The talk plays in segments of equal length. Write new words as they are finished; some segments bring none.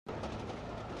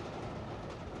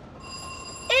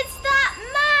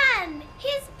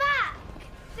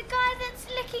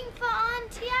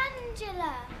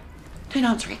Don't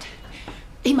answer it.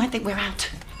 He might think we're out.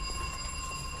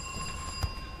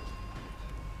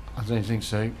 I don't think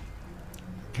so.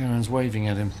 Karen's waving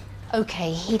at him.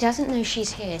 OK, he doesn't know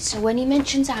she's here, so when he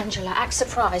mentions Angela, act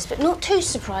surprised, but not too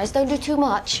surprised. Don't do too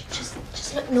much.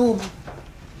 Just look normal.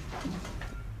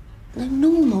 No,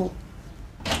 normal.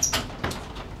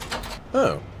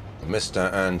 Oh,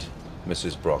 Mr. and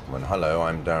Mrs. Brockman. Hello,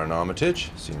 I'm Darren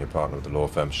Armitage, senior partner of the law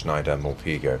firm Schneider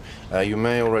Morpigo. You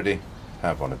may already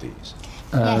have one of these.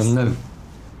 Yes. No.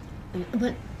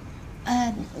 But,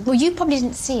 well, you probably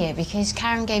didn't see it because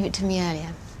Karen gave it to me earlier.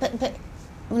 But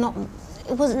not,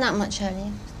 it wasn't that much earlier,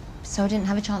 so I didn't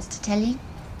have a chance to tell you.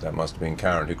 That must have been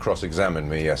Karen who cross-examined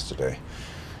me yesterday.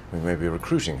 We may be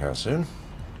recruiting her soon.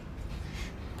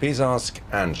 Please ask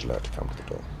Angela to come to the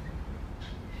door.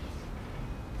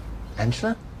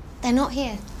 Angela? They're not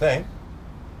here. They?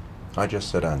 I just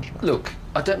said Angela. Look,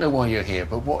 I don't know why you're here,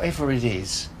 but whatever it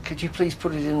is, could you please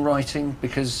put it in writing?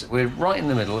 Because we're right in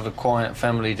the middle of a quiet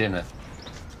family dinner.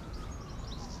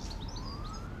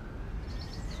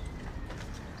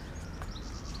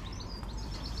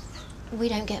 We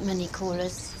don't get many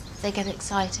callers. They get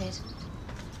excited.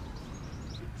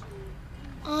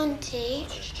 Auntie,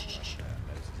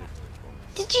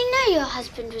 did you know your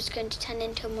husband was going to turn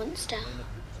into a monster?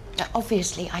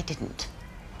 Obviously, I didn't.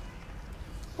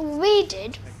 Well, we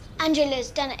did. Angela's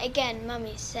done it again,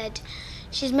 Mummy said.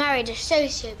 She's married a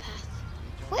sociopath.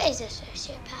 What is a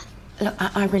sociopath? Look,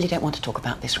 I really don't want to talk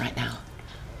about this right now.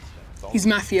 He's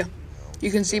mafia. You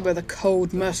can see by the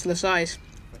cold, merciless eyes.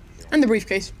 And the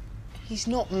briefcase. He's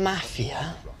not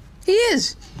mafia. He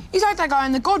is. He's like that guy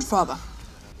in The Godfather.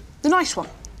 The nice one.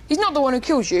 He's not the one who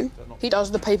kills you. He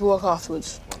does the paperwork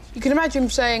afterwards. You can imagine him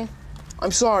saying,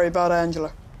 "I'm sorry about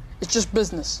Angela. It's just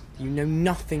business." You know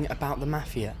nothing about the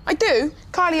mafia. I do.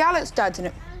 Kylie Allen's dad's in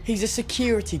it. He's a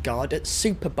security guard at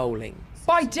Super Bowling.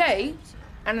 By day,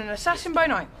 and an assassin by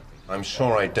night. I'm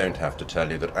sure I don't have to tell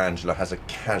you that Angela has a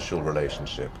casual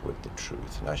relationship with the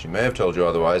truth. Now, she may have told you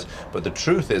otherwise, but the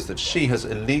truth is that she has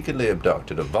illegally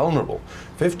abducted a vulnerable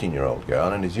 15-year-old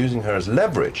girl and is using her as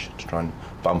leverage to try and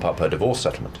bump up her divorce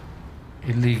settlement.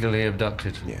 Illegally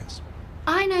abducted? Yes.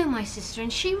 I know my sister,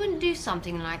 and she wouldn't do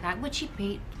something like that, would she,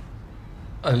 Pete?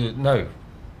 No.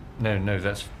 No,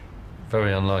 that's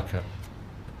very unlike her.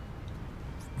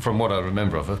 From what I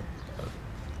remember of her,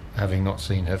 having not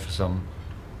seen her for some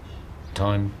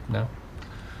time now.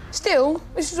 Still,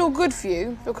 this is all good for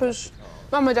you, because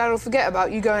Mum and Dad will forget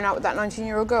about you going out with that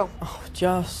 19-year-old girl. Oh,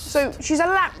 just... So, she's a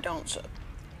lap dancer.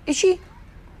 Is she?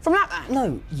 From Lap Band?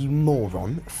 No, you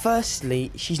moron.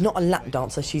 Firstly, she's not a lap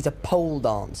dancer, she's a pole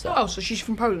dancer. Oh, so she's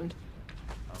from Poland.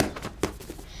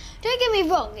 Don't get me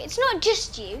wrong, it's not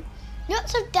just you.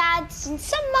 Lots of dads and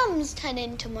some mums turn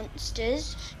into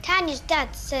monsters. Tanya's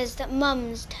dad says that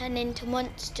mums turn into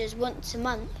monsters once a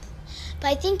month. But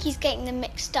I think he's getting them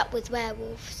mixed up with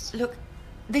werewolves. Look,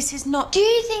 this is not... Do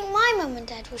you think my mum and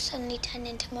dad will suddenly turn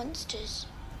into monsters?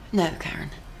 No, Karen.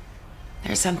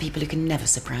 There are some people who can never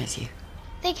surprise you.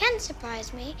 They can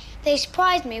surprise me. They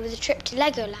surprised me with a trip to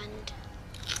Legoland.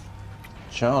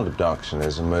 Child abduction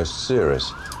is a most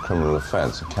serious criminal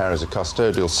offence. It carries a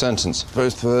custodial sentence,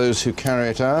 both for those who carry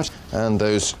it out and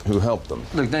those who help them.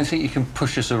 Look, don't think you can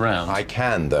push us around. I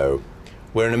can, though.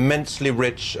 We're an immensely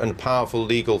rich and powerful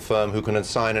legal firm who can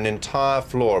assign an entire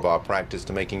floor of our practice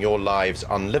to making your lives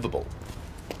unlivable.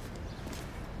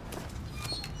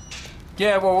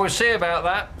 Yeah, well, we'll see about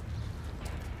that.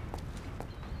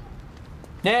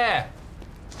 Yeah.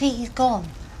 Pete, he's gone.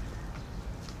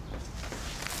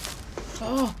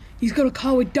 Oh, he's got a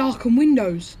car with darkened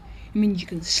windows. It means you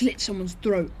can slit someone's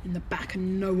throat in the back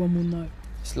and no one will know.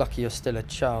 It's lucky you're still a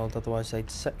child, otherwise they'd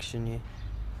section you.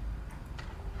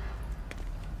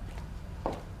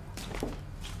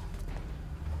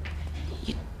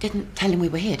 You didn't tell him we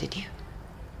were here, did you?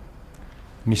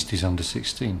 Misty's under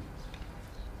 16.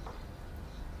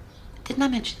 Didn't I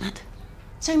mention that?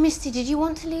 So, Misty, did you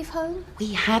want to leave home?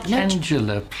 We had no...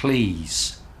 Angela,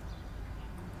 please.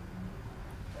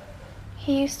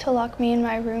 He used to lock me in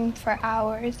my room for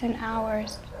hours and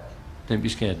hours. Don't be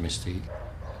scared, Misty.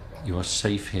 You are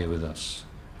safe here with us.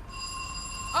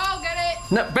 I'll get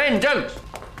it! No, Ben, don't!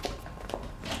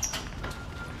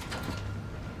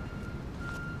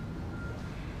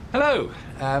 Hello.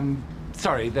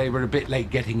 Sorry, they were a bit late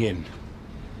getting in.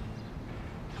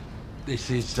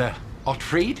 This is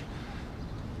Ottfried.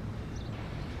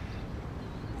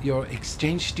 Your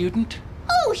exchange student?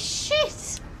 Oh,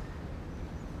 shit!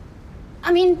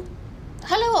 I mean,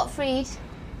 hello, Ottfried.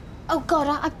 Oh,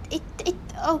 God,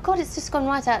 oh, God, it's just gone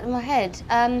right out of my head.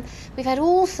 We've had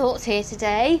all sorts here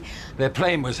today. Their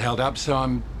plane was held up, so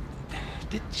I'm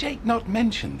Did Jake not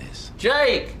mention this?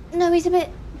 Jake! No, he's a bit...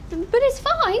 But it's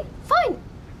fine. Fine.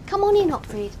 Come on in,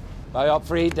 Otfried. Bye,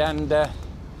 Otfried,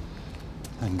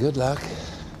 and good luck.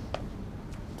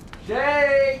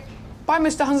 Jake! Bye,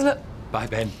 Mr. Hunslet. Bye,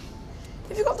 Ben.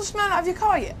 Have you got the smell out of your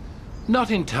car yet? Not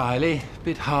entirely.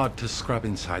 Bit hard to scrub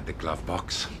inside the glove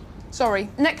box. Sorry,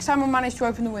 next time we'll manage to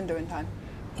open the window in time.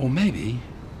 Or maybe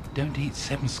don't eat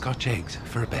 7 Scotch eggs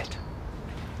for a bet.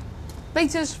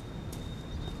 Peters.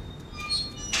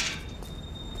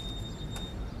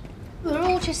 We're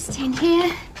all just in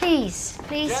here. Please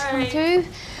come through.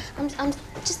 I'm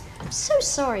so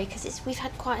sorry because we've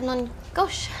had quite an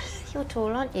gosh, you're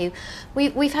tall, aren't you?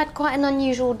 We've had quite an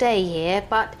unusual day here,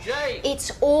 but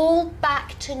it's all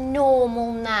back to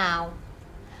normal now.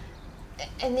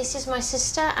 And this is my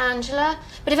sister Angela.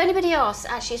 But if anybody asks,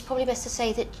 actually, it's probably best to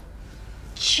say that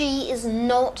she is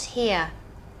not here.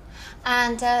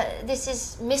 And this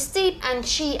is Misty, and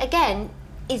she again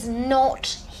is not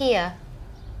here.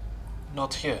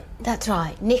 Not here. That's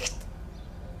right, nicht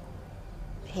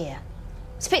here.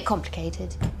 It's a bit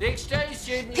complicated. The exchange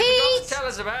student Pete! you forgot to tell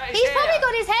us about is He's here. probably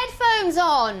got his headphones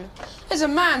on. There's a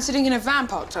man sitting in a van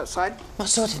parked outside. What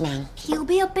sort of man? He'll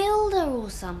be a builder or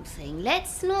something.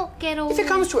 Let's not get all... If it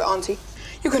comes to it, Auntie,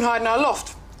 you can hide in our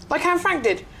loft, like Anne Frank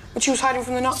did when she was hiding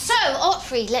from the nuts. So,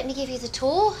 Otfried, let me give you the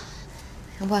tour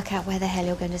and work out where the hell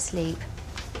you're going to sleep.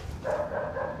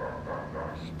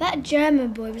 That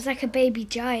German boy was like a baby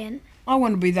giant. I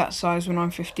want to be that size when I'm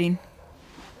 15.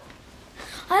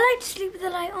 I like to sleep with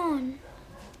the light on.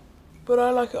 But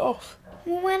I like it off.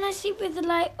 When I sleep with the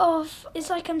light off, it's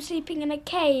like I'm sleeping in a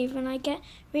cave and I get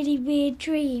really weird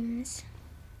dreams.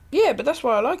 Yeah, but that's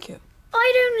why I like it.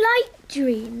 I don't like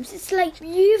dreams. It's like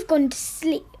you've gone to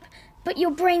sleep, but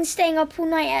your brain's staying up all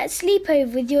night at a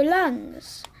sleepover with your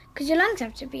lungs. Because your lungs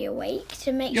have to be awake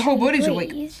to make Your sure whole body's you awake.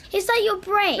 breathe. It's like your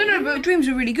brain. No, but dreams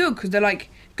are really good because they're like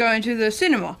going to the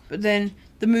cinema, but then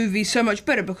the movie's so much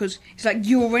better because it's like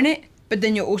you're in it, but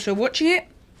then you're also watching it,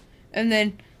 and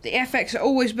then the effects are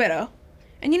always better,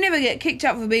 and you never get kicked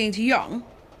out for being too young.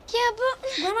 Yeah, but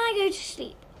when I go to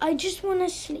sleep, I just want to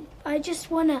sleep. I just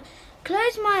want to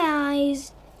close my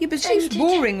eyes. Yeah, but sleep's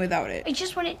boring without it. I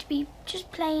just want it to be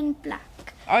just plain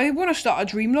black. I want to start a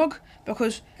dream log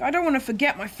because I don't want to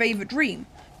forget my favourite dream.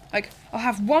 Like, I'll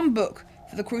have one book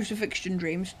for the crucifixion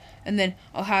dreams, and then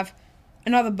I'll have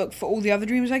another book for all the other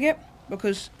dreams I get,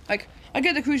 because, like, I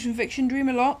get the crucifixion dream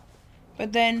a lot,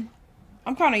 but then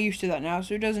I'm kind of used to that now,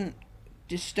 so it doesn't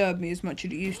disturb me as much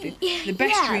as it used to. The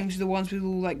best dreams are the ones with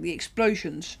all, like, the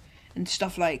explosions and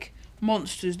stuff like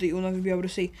monsters that you'll never be able to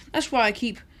see. That's why I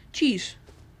keep cheese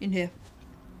in here.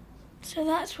 So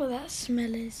that's what that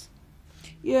smell is.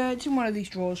 Yeah, it's in one of these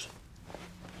drawers.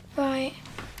 Right.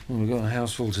 Well, we've got a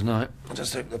house full tonight. I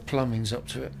just hope the plumbing's up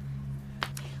to it.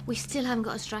 We still haven't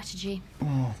got a strategy.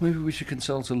 Oh, maybe we should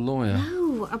consult a lawyer.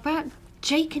 No, about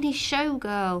Jake and his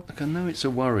showgirl. Look, I know it's a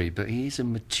worry, but he is a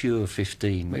mature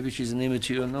 15. Maybe she's an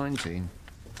immature 19.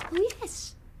 Oh,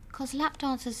 yes, because lap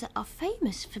dancers are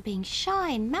famous for being shy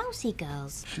and mousy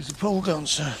girls. She's a pole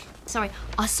dancer. Sorry,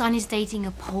 our son is dating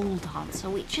a pole dancer,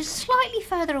 which is slightly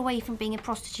further away from being a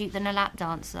prostitute than a lap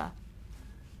dancer.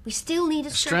 We still need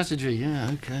a strategy, yeah,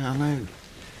 okay, I know.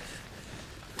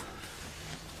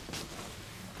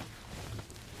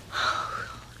 Oh,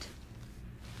 God.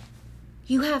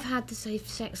 You have had the safe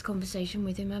sex conversation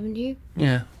with him, haven't you?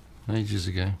 Yeah, ages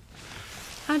ago.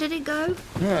 How did it go?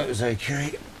 No, it was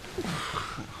okay.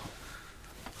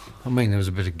 I mean, there was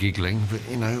a bit of giggling, but,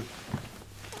 you know,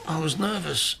 I was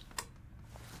nervous.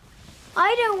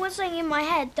 I don't want something in my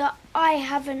head that I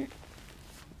haven't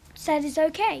said is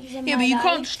okay. Yeah, but you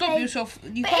can't stop yourself.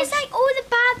 But it's like all the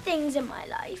bad things in my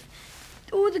life,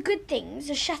 all the good things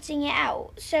are shutting it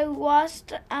out. So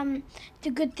whilst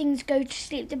the good things go to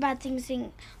sleep, the bad things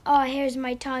think, oh, here's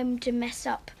my time to mess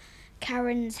up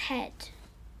Karen's head.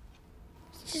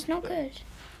 It's just not good.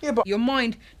 Yeah, but your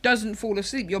mind doesn't fall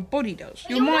asleep. Your body does.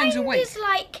 Your mind's mind awake. is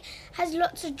like has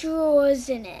lots of drawers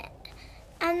in it,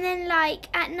 and then like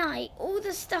at night, all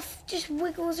the stuff just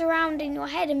wiggles around in your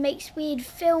head and makes weird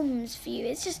films for you.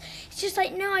 It's just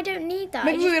like no, I don't need that.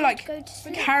 Maybe I just we're want like to go to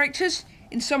sleep. characters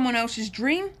in someone else's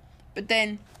dream, but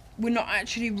then we're not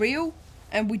actually real,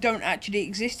 and we don't actually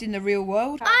exist in the real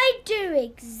world. I do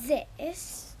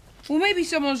exist. Well, maybe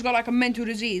someone's got like a mental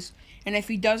disease, and if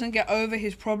he doesn't get over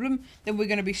his problem, then we're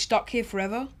going to be stuck here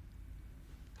forever.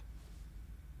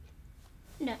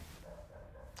 No.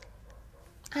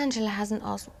 Angela hasn't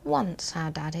asked once how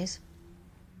Dad is.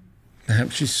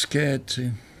 Perhaps she's scared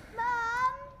too. Mum,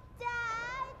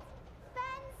 Dad,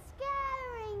 Ben's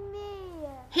scaring me.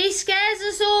 He scares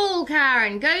us all,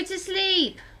 Karen. Go to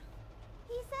sleep.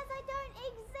 He says I don't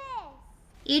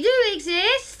You do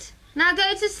exist. Now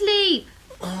go to sleep.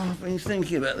 Oh, I've been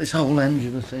thinking about this whole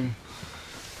Angela thing.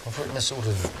 I've written a sort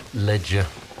of ledger.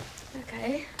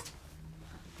 Okay.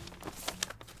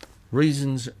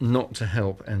 Reasons not to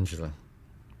help Angela.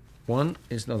 1,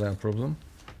 it's not our problem.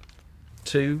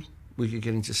 2, we could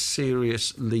get into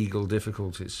serious legal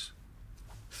difficulties.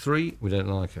 3, we don't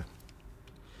like her.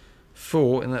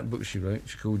 4, in that book she wrote,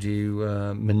 she called you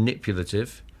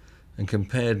manipulative and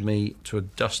compared me to a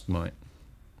dust mite.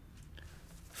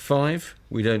 5,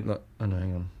 we don't like... Oh, no,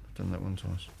 hang on. I've done that one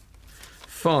twice.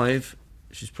 5,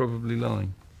 she's probably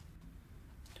lying.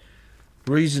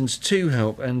 Reasons to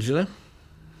help Angela.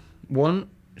 1,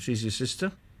 she's your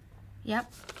sister.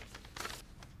 Yep.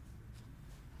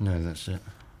 No, that's it.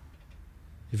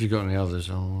 If you've got any others,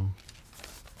 I'll...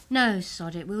 No,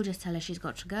 sod it. We'll just tell her she's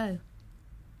got to go.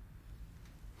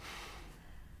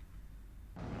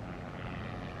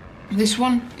 This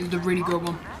one is the really good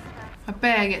one. A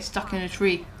bear gets stuck in a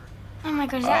tree. Oh my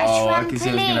gosh, that's trampoline. I can see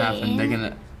what's gonna happen.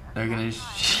 They're gonna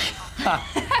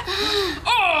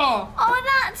Oh! Oh,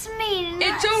 that's mean.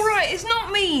 It's all right. It's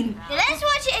not mean. Let's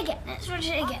watch it again. Let's watch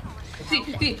it again.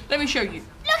 See, let me show you.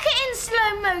 Look at it in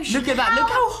slow motion. Look at that. Look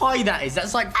how high that is.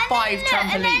 That's like 5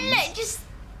 trampolines. And then look, just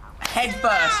head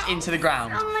first into the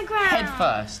ground. on the ground. Head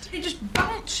first. It just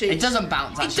bounces. It doesn't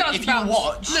bounce, actually. It does if bounce. you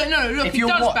watch, No, look, if you it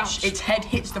does watch, bounce. its head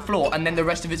hits the floor and then the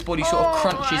rest of its body sort of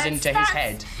crunches into his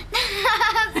head.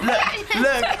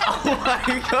 Look. Oh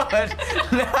my God.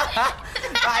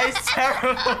 That is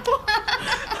terrible.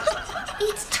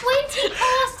 It's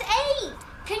 8:20.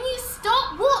 Can you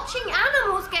stop watching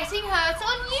animals getting hurt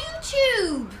on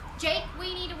YouTube? Jake,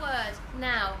 we need a word.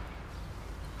 Now.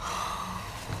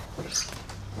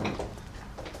 You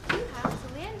have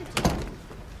till the end of today.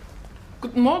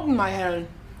 Good morning, my Helen.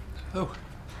 Oh,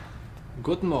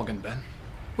 good morning, Ben.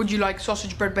 Would you like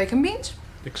sausage, bread, bacon, beans?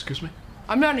 Excuse me?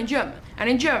 I'm learning German, and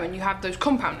in German you have those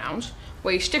compound nouns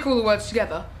where you stick all the words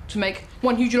together to make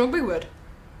one huge long big word,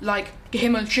 like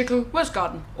Gehimmel, Schickel,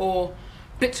 Westgarten, or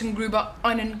Blitzen, Gruber,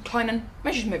 einen kleinen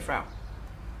Messerschmittfrau.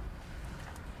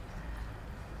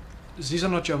 These are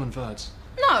not German words.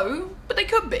 No, but they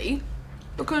could be,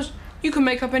 because you can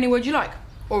make up any word you like,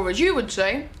 or as you would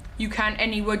say, you can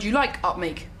any word you like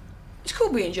upmake. It's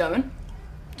cool being German.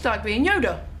 It's like being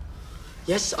Yoda.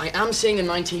 Yes, I am seeing a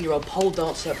 19-year-old pole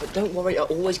dancer, but don't worry, I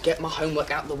always get my homework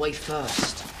out of the way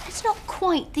first. It's not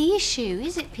quite the issue,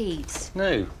 is it, Pete?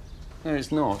 No,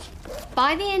 it's not.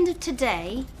 By the end of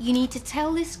today, you need to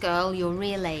tell this girl your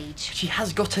real age. She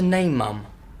has got a name, Mum.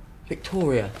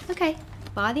 Victoria. Okay,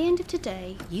 by the end of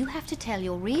today, you have to tell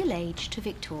your real age to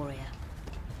Victoria,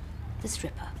 the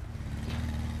stripper.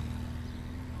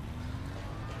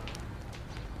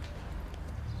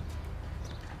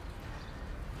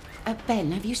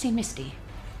 Ben, have you seen Misty?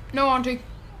 No, Auntie.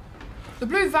 The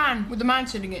blue van with the man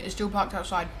sitting in it is still parked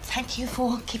outside. Thank you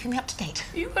for keeping me up to date.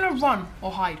 Are you gonna run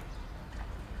or hide?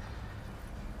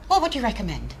 What would you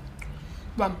recommend?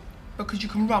 Run, because you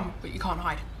can run, but you can't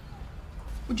hide.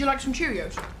 Would you like some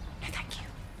Cheerios? No, thank you.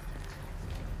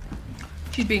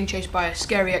 She's being chased by a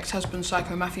scary ex-husband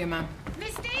psycho mafia man.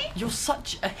 Misty? You're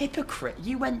such a hypocrite.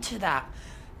 You went to that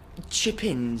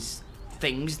chip-ins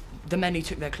things, the men who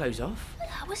took their clothes off.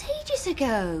 That was ages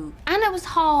ago. And it was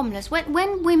harmless.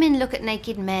 When women look at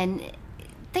naked men,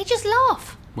 they just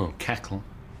laugh. Well, cackle.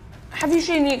 Have you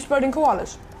seen the exploding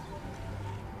koalas?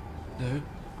 No.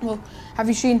 Well, have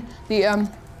you seen the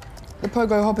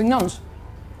pogo hopping nuns?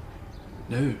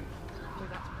 No.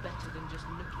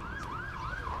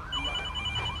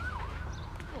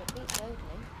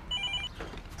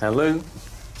 Hello?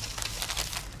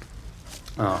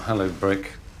 Oh, hello,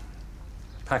 Brick.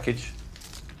 Package?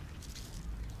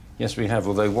 Yes, we have,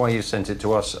 although why you sent it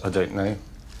to us, I don't know.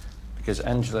 Because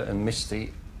Angela and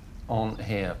Misty aren't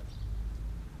here.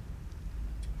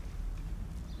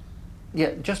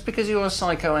 Yeah, just because you're a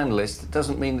psychoanalyst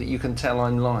doesn't mean that you can tell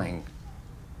I'm lying.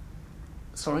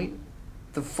 Sorry?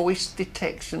 The voice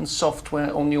detection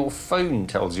software on your phone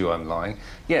tells you I'm lying.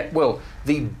 Yeah, well,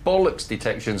 the bollocks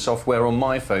detection software on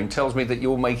my phone tells me that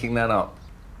you're making that up.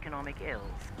 Economic ills.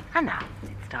 And now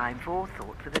it's time for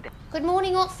Thought for the Day. Good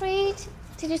morning, Otfried.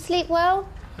 Did you sleep well?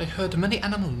 I heard many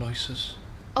animal noises.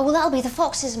 Oh, well, that'll be the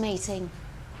Foxes meeting.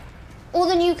 Or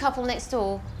the new couple next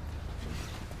door.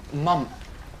 Mum,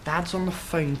 Dad's on the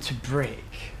phone to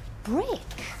Brick. Brick?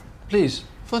 Please,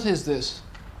 what is this?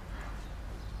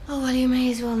 Oh, well, you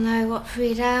may as well know,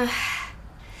 Otfried.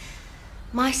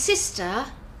 My sister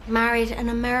married an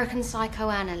American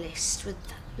psychoanalyst with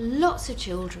lots of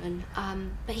children,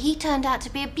 but he turned out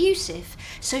to be abusive,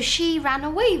 so she ran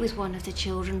away with one of the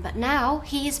children, but now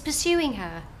he is pursuing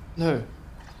her. No.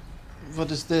 What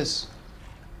is this?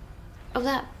 Oh,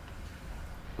 that...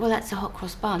 Well, that's a hot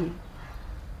cross bun.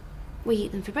 We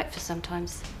eat them for breakfast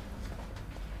sometimes.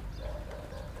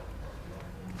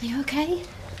 Are you okay?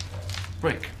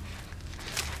 Rick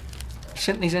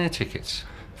sent these air tickets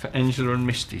for Angela and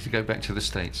Misty to go back to the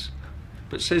States,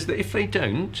 but says that if they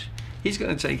don't, he's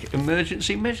going to take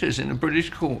emergency measures in a British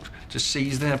court to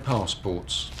seize their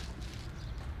passports.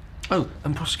 Oh,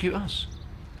 and prosecute us.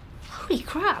 Holy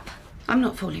crap. I'm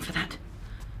not falling for that.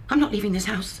 I'm not leaving this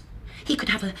house. He could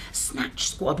have a snatch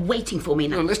squad waiting for me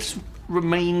now. Well, let's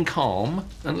remain calm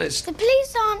and let's... The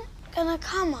police aren't gonna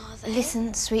come, are they?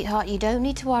 Listen, sweetheart, you don't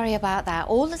need to worry about that.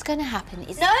 All that's going to happen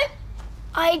is... No,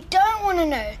 I don't want to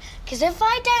know. Because if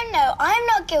I don't know, I'm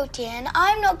not guilty and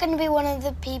I'm not going to be one of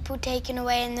the people taken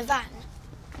away in the van.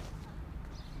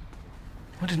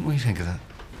 Why didn't we think of that?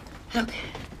 Look,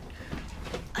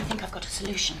 I think I've got a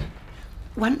solution.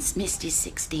 Once Misty's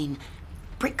 16,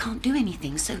 Brick can't do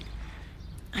anything, so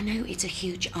I know it's a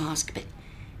huge ask, but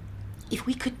if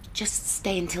we could just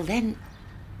stay until then...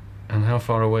 And how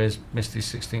far away is Misty's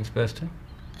 16th birthday?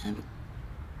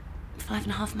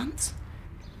 5.5 months.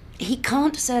 He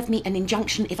can't serve me an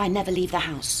injunction if I never leave the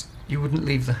house. You wouldn't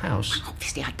leave the house?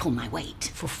 Obviously, I'd pull my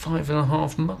weight. For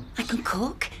 5.5 months? I can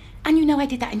cook, and you know I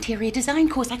did that interior design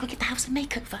course. I could get the house a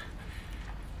makeover.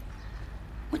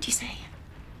 What do you say?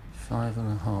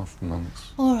 5.5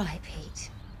 months. All right, Pete.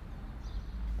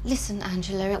 Listen,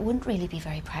 Angela, it wouldn't really be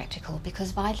very practical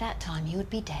because by that time you would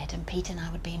be dead and Pete and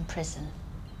I would be in prison.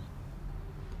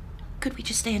 Could we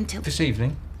just stay until... This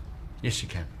evening? Yes, you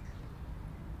can.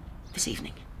 This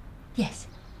evening? Yes.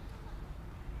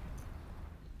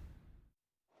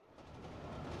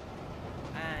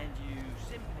 And you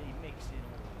simply mix in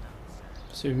all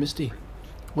nuts. So, Misty,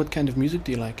 what kind of music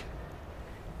do you like?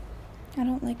 I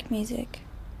don't like music.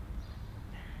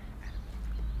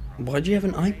 Why do you have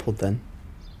an iPod then?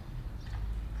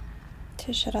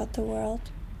 To shut out the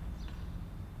world.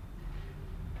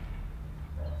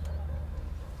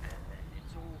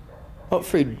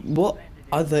 Otfried, what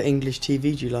other English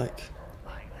TV do you like?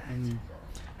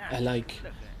 I like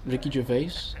Ricky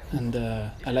Gervais, and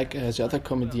I like the other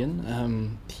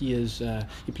comedian.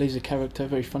 He plays a character, a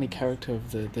very funny character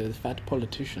of the fat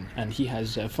politician, and he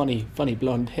has funny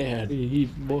blonde hair. He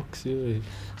walks,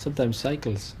 sometimes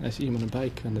cycles. I see him on a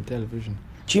bike on the television.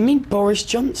 Do you mean Boris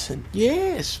Johnson?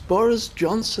 Yes, Boris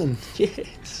Johnson.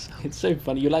 Yes, it's so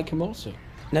funny. You like him also?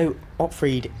 No,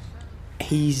 Otfried.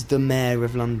 He's the mayor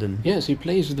of London. Yes, he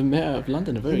plays the mayor of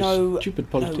London, a very stupid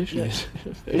politician.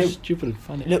 No, very stupid and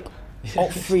funny. Look,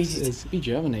 Otfried... We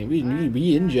Germany,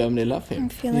 we in Germany love him. I'm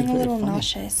feeling He's a very little funny.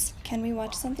 nauseous. Can we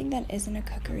watch something that isn't a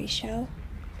cookery show?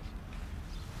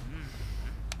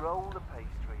 Roll the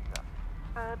pastry up.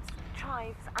 Herbs,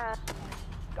 chives, and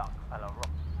duck a la rock.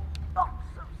 Lots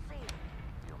of seasoning.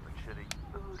 Feel the chili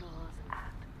oodles and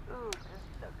oodles.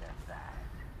 Look at that.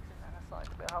 And a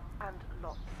side bit up and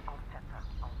lots of pepper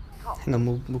on the top. Hang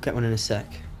on, we'll get one in a sec.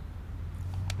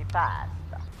 The bad.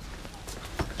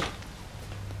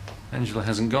 Angela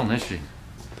hasn't gone, has she?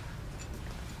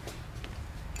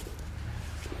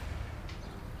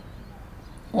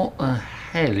 What the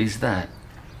hell is that?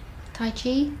 Tai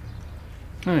Chi?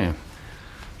 Oh yeah.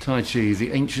 Tai Chi,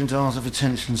 the ancient art of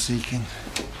attention-seeking.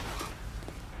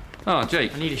 Ah,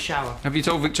 Jake. I need a shower. Have you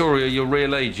told Victoria your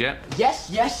real age yet? Yes.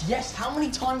 How many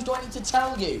times do I need to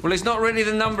tell you? Well, it's not really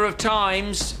the number of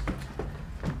times.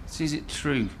 Is it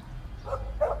true?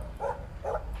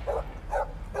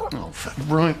 Oh,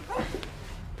 right.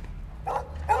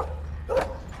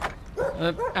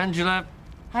 Angela,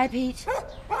 Hi, Pete.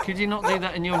 could you not do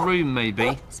that in your room,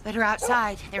 maybe? It's better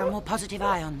outside. There are more positive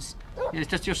ions. Yeah, it's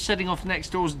just you're setting off next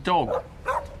door's dog.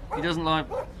 He doesn't like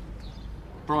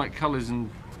bright colours and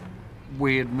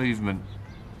weird movement.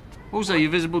 Also,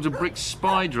 you're visible to Brick's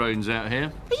spy drones out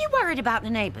here. Are you worried about the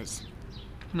neighbours?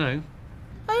 No.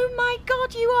 Oh my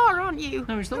God, you are, aren't you?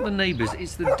 No, it's not the neighbours,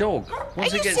 it's the dog.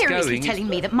 Once Are you it gets seriously going, telling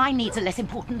me that my needs are less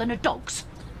important than a dog's?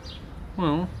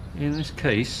 Well, in this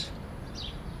case,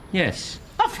 yes.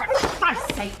 Oh, for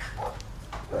Christ's sake!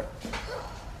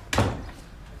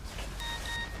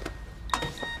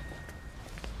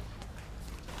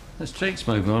 That's Jake's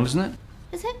mobile, isn't it?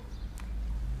 Is it?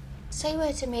 Say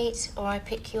where to meet or I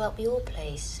pick you up your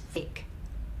place, Vic.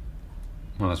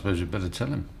 Well, I suppose you'd better tell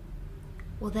him.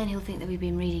 Well, then he'll think that we've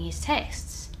been reading his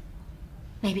texts.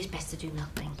 Maybe it's best to do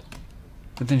nothing.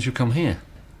 But then she'll come here.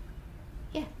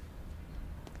 Yeah.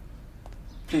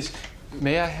 Please,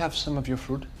 may I have some of your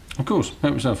food? Of course,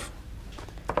 help yourself.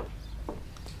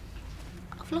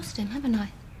 I've lost him, haven't I?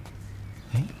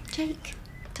 Eh? Jake,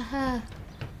 to her.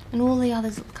 And all the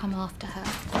others will come after her.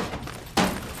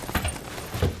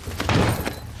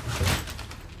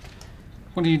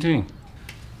 What are you doing?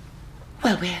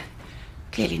 Well, we're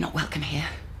clearly not welcome here.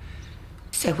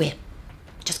 So we're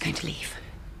just going to leave.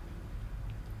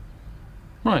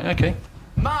 Right, okay.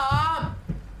 Mum!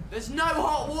 There's no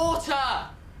hot water!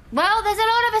 Well, there's a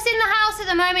lot of us in the house at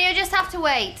the moment. You'll just have to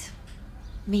wait.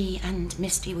 Me and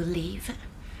Misty will leave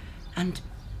and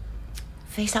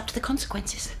face up to the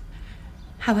consequences,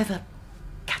 however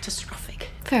catastrophic.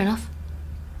 Fair enough.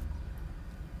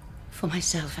 For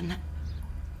myself and that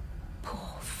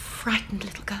poor, frightened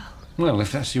little girl. Well,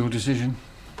 if that's your decision.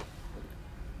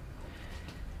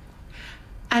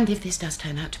 And if this does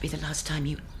turn out to be the last time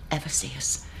you ever see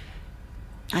us,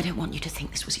 I don't want you to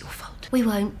think this was your fault. We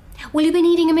won't. Will you be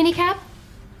needing a minicab?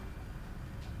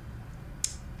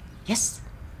 Yes.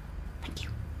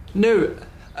 No,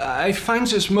 I find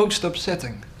this most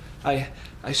upsetting. I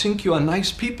think you are nice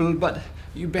people, but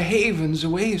you behave in the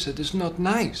ways that is not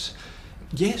nice.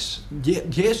 Yes,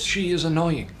 she is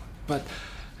annoying, but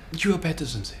you are better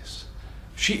than this.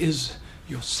 She is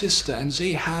your sister and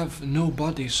they have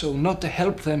nobody, so not to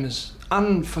help them is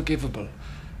unforgivable.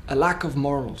 A lack of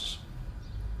morals.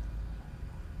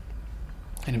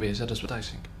 Anyways, that is what I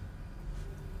think.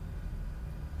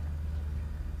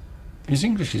 His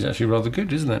English is actually rather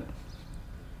good, isn't it?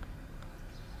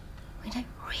 We don't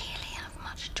really have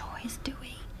much choice, do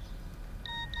we?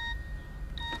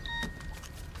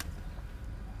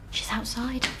 She's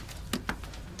outside.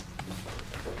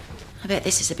 I bet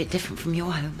this is a bit different from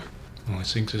your home. Oh, I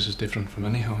think this is different from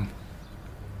any home.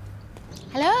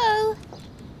 Hello?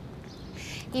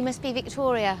 You must be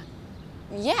Victoria.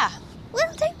 Yeah.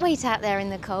 Well, don't wait out there in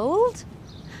the cold.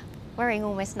 Wearing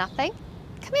almost nothing.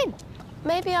 Come in.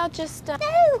 Maybe I'll just... No,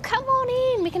 come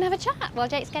on in. We can have a chat while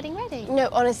Jake's getting ready. No,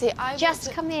 honestly, I...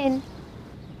 Just come in.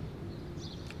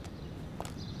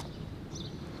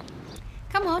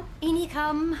 Come on, in you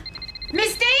come.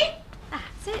 Misty!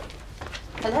 That's it.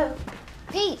 Hello.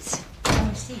 Pete.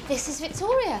 This is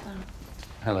Victoria.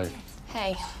 Hello.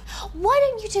 Hey. Why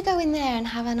don't you two go in there and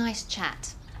have a nice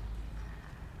chat?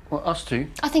 Well, us two?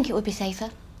 I think it would be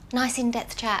safer. Nice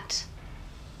in-depth chat.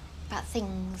 About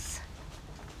things.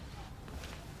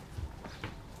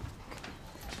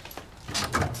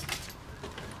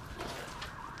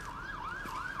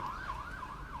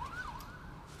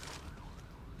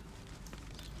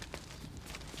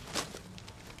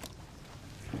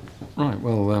 Right,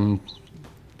 well,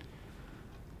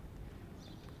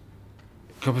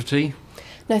 cup of tea?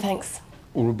 No, thanks.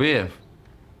 Or a beer?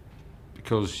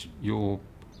 Because you're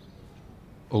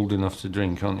old enough to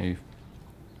drink, aren't you?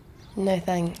 No,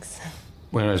 thanks.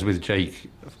 Whereas with Jake,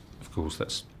 of course,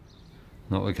 that's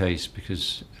not the case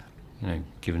because, you know,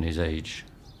 given his age,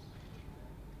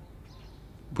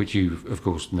 which you, of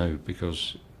course, know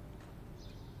because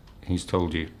he's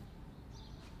told you.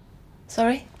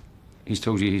 Sorry? He's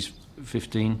told you he's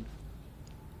 15?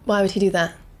 Why would he do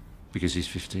that? Because he's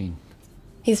 15.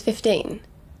 He's 15?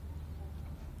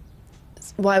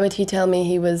 Why would he tell me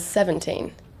he was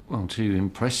 17? Well, to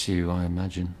impress you, I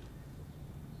imagine.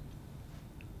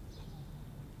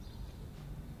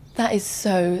 That is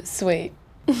so sweet.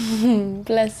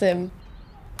 Bless him.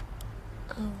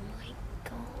 Oh my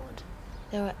God.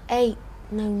 There are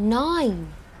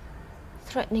 9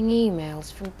 threatening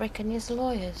emails from Brick and his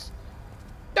lawyers.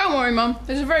 Don't worry, Mum.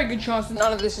 There's a very good chance that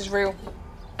none of this is real.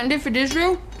 And if it is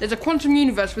real, there's a quantum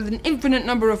universe with an infinite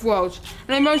number of worlds.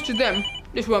 And in most of them,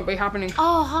 this won't be happening.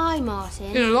 Oh, hi,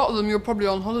 Martin. In a lot of them, you're probably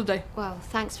on holiday. Well,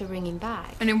 thanks for ringing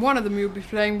back. And in one of them, you'll be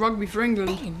playing rugby for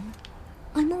England. Ben,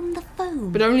 I'm on the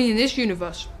phone. But only in this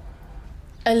universe.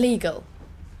 Illegal?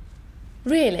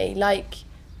 Really? Like,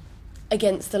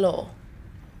 against the law?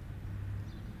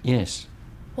 Yes.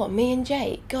 What, me and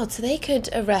Jake? God, so they could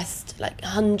arrest like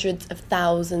hundreds of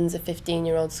thousands of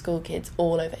 15-year-old school kids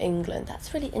all over England.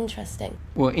 That's really interesting.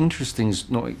 Well, interesting's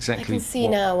not exactly... I can see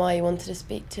now why you wanted to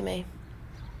speak to me.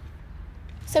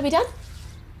 So we done?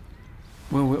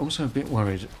 Well, we're also a bit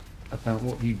worried about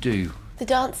what you do. The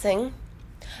dancing?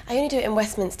 I only do it in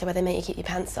Westminster where they make you keep your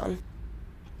pants on.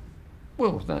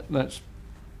 Well, that's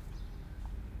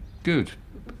good.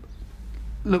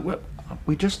 Look,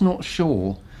 we're just not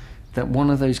sure that one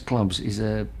of those clubs is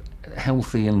a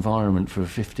healthy environment for a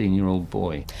 15-year-old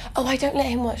boy. Oh, I don't let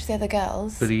him watch the other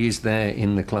girls. But he is there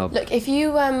in the club. Look, if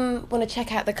you want to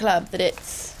check out the club, that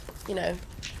it's, you know,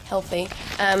 healthy,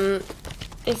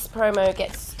 this promo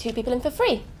gets 2 people in for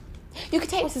free. You could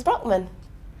take Mrs. Brockman.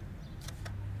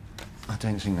 I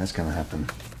don't think that's going to happen.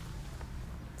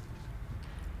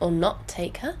 Or not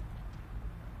take her.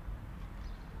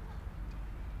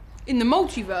 In the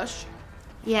multiverse,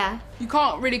 yeah, you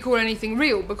can't really call anything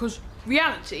real because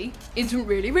reality isn't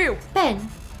really real. Ben,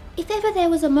 If ever there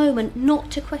was a moment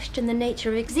not to question the nature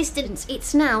of existence,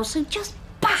 it's now, so just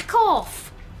back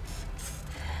off!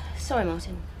 Sorry,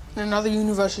 Martin. In another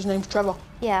universe, his name's Trevor.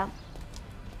 Yeah.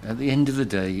 At the end of the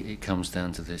day, it comes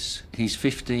down to this. He's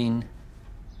 15,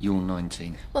 you're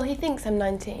 19. Well, he thinks I'm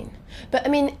 19. But, I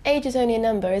mean, age is only a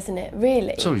number, isn't it?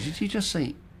 Really? Sorry, did you just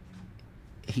say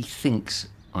he thinks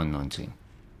I'm 19?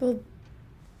 Well,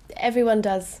 everyone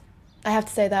does. I have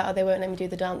to say that or they won't let me do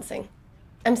the dancing.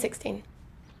 I'm 16.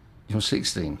 You're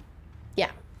 16?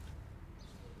 Yeah.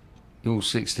 You're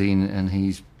 16 and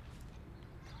he's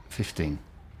 15.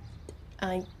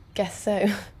 I guess so.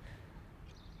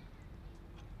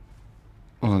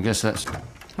 Well, I guess that's...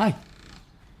 Hi.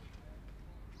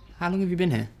 How long have you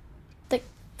been here? Like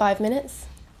 5 minutes.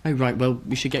 Oh, right, well,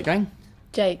 we should get going.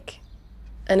 Jake,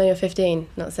 I know you're 15,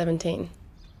 not 17.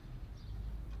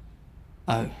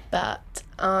 Oh. But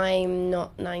I'm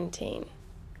not 19.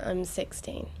 I'm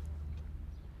 16.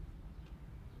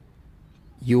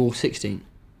 You're 16?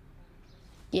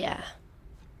 Yeah.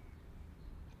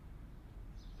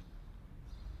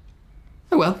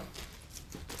 Oh, well.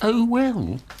 Oh,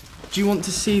 well. Do you want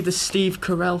to see the Steve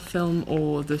Carell film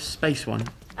or the space one?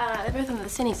 They're both on at the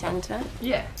Cine Centre.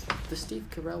 Yeah. The Steve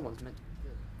Carell one's meant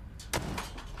to be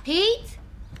good. Pete?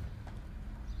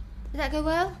 Did that go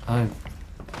well?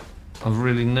 I've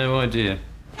really no idea.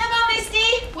 Come on,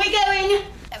 Misty! We're going!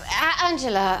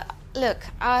 Angela, look,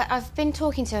 I've been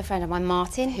talking to a friend of mine,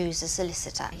 Martin, who's a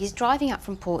solicitor. He's driving up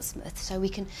from Portsmouth so we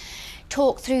can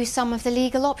talk through some of the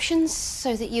legal options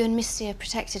so that you and Misty are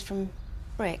protected from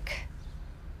Brick.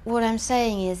 What I'm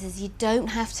saying is you don't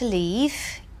have to leave.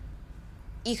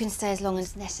 You can stay as long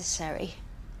as necessary.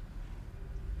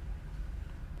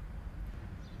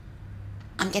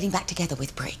 I'm getting back together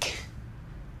with Brick.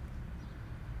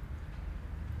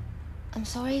 I'm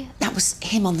sorry? That was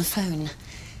him on the phone.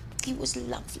 He was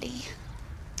lovely.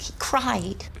 He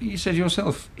cried. But you said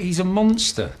yourself, he's a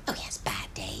monster. Oh, he has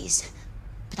bad days.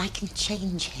 But I can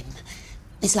change him.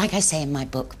 It's like I say in my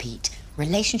book, Pete.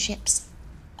 Relationships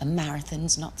are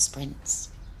marathons, not sprints.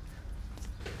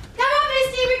 Come on,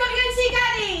 Misty! We've got to go and see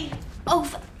Daddy!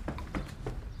 Oh,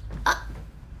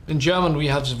 In German, we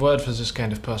have the word for this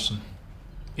kind of person.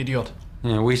 Idiot.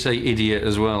 Yeah, we say idiot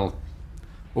as well.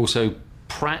 Also,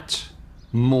 prat,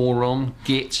 moron,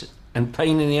 git, and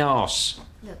pain in the arse.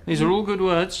 Look, These are all good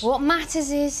words. what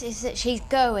matters is that she's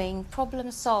going.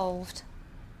 Problem solved.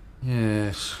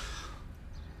 Yes.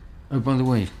 Oh, by the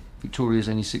way, Victoria's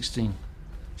only 16.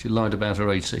 She lied about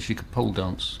her age so she could pole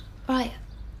dance. Right.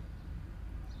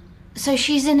 So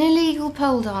she's an illegal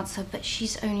pole dancer, but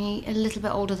she's only a little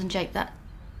bit older than Jake.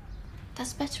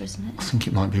 That's better, isn't it? I think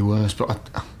it might be worse, but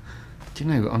do you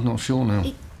know, I'm not sure now.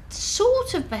 It's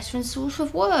sort of better and sort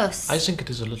of worse. I think it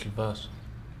is a little worse.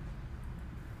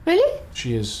 Really?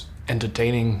 She is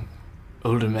entertaining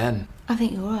older men. I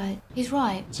think you're right. He's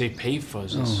right. They pay for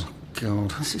this. Oh,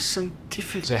 God, this is so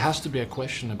difficult. There has to be a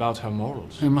question about her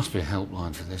morals. There must be a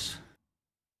helpline for this.